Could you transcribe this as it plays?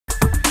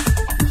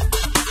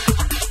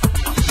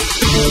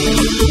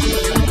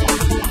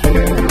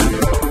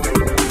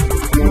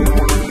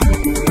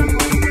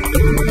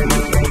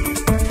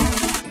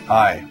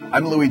Hi,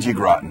 I'm Luigi,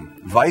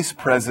 Vice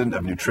President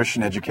of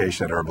Nutrition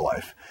Education at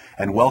Herbalife,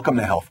 and welcome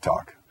to Health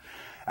Talk.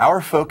 Our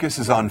focus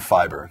is on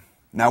fiber.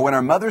 Now, when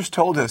our mothers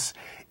told us,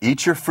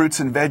 eat your fruits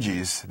and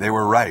veggies, they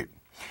were right.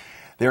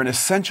 They're an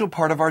essential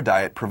part of our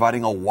diet,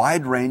 providing a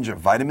wide range of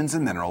vitamins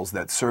and minerals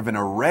that serve an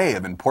array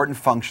of important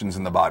functions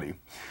in the body.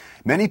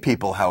 Many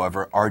people,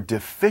 however, are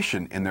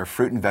deficient in their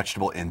fruit and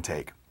vegetable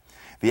intake.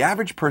 The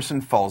average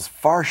person falls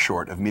far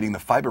short of meeting the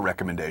fiber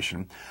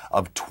recommendation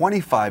of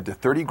 25 to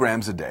 30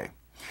 grams a day.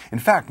 In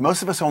fact,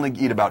 most of us only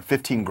eat about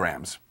 15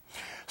 grams.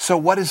 So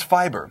what is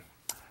fiber?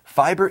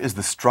 Fiber is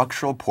the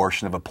structural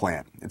portion of a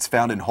plant. It's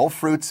found in whole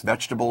fruits,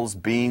 vegetables,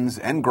 beans,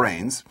 and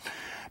grains.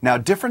 Now,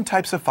 different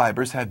types of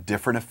fibers have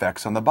different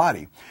effects on the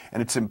body,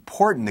 and it's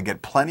important to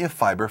get plenty of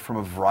fiber from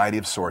a variety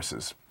of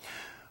sources.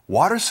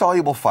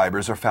 Water-soluble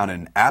fibers are found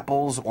in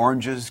apples,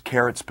 oranges,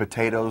 carrots,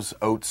 potatoes,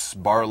 oats,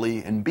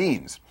 barley, and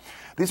beans.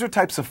 These are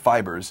types of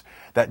fibers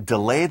that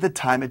delay the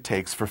time it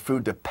takes for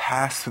food to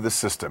pass through the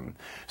system,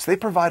 so they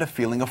provide a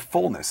feeling of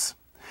fullness.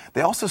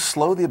 They also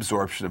slow the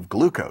absorption of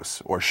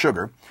glucose, or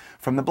sugar,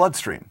 from the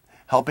bloodstream,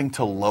 helping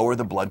to lower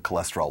the blood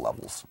cholesterol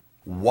levels.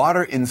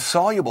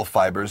 Water-insoluble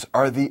fibers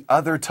are the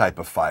other type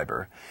of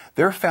fiber.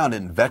 They're found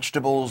in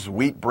vegetables,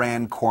 wheat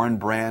bran, corn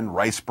bran,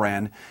 rice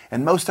bran,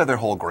 and most other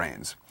whole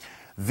grains.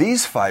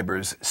 These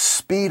fibers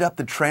speed up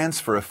the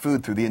transfer of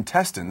food through the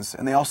intestines,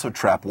 and they also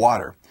trap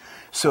water.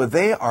 So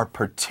they are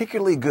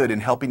particularly good in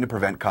helping to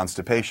prevent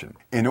constipation.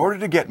 In order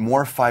to get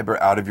more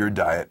fiber out of your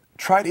diet,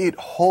 try to eat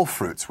whole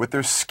fruits with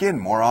their skin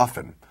more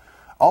often.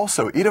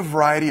 Also, eat a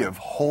variety of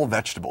whole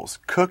vegetables,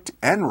 cooked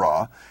and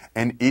raw,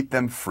 and eat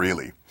them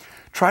freely.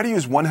 Try to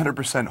use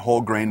 100%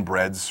 whole grain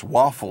breads,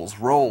 waffles,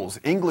 rolls,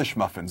 English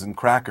muffins, and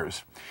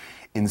crackers,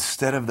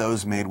 instead of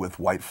those made with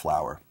white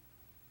flour.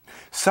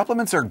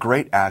 Supplements are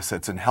great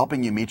assets in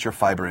helping you meet your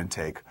fiber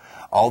intake,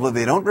 although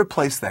they don't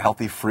replace the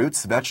healthy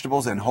fruits,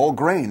 vegetables, and whole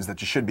grains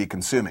that you should be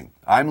consuming.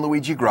 I'm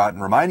Luigi Groton,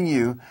 reminding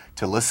you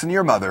to listen to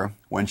your mother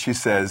when she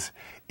says,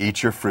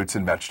 eat your fruits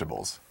and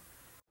vegetables.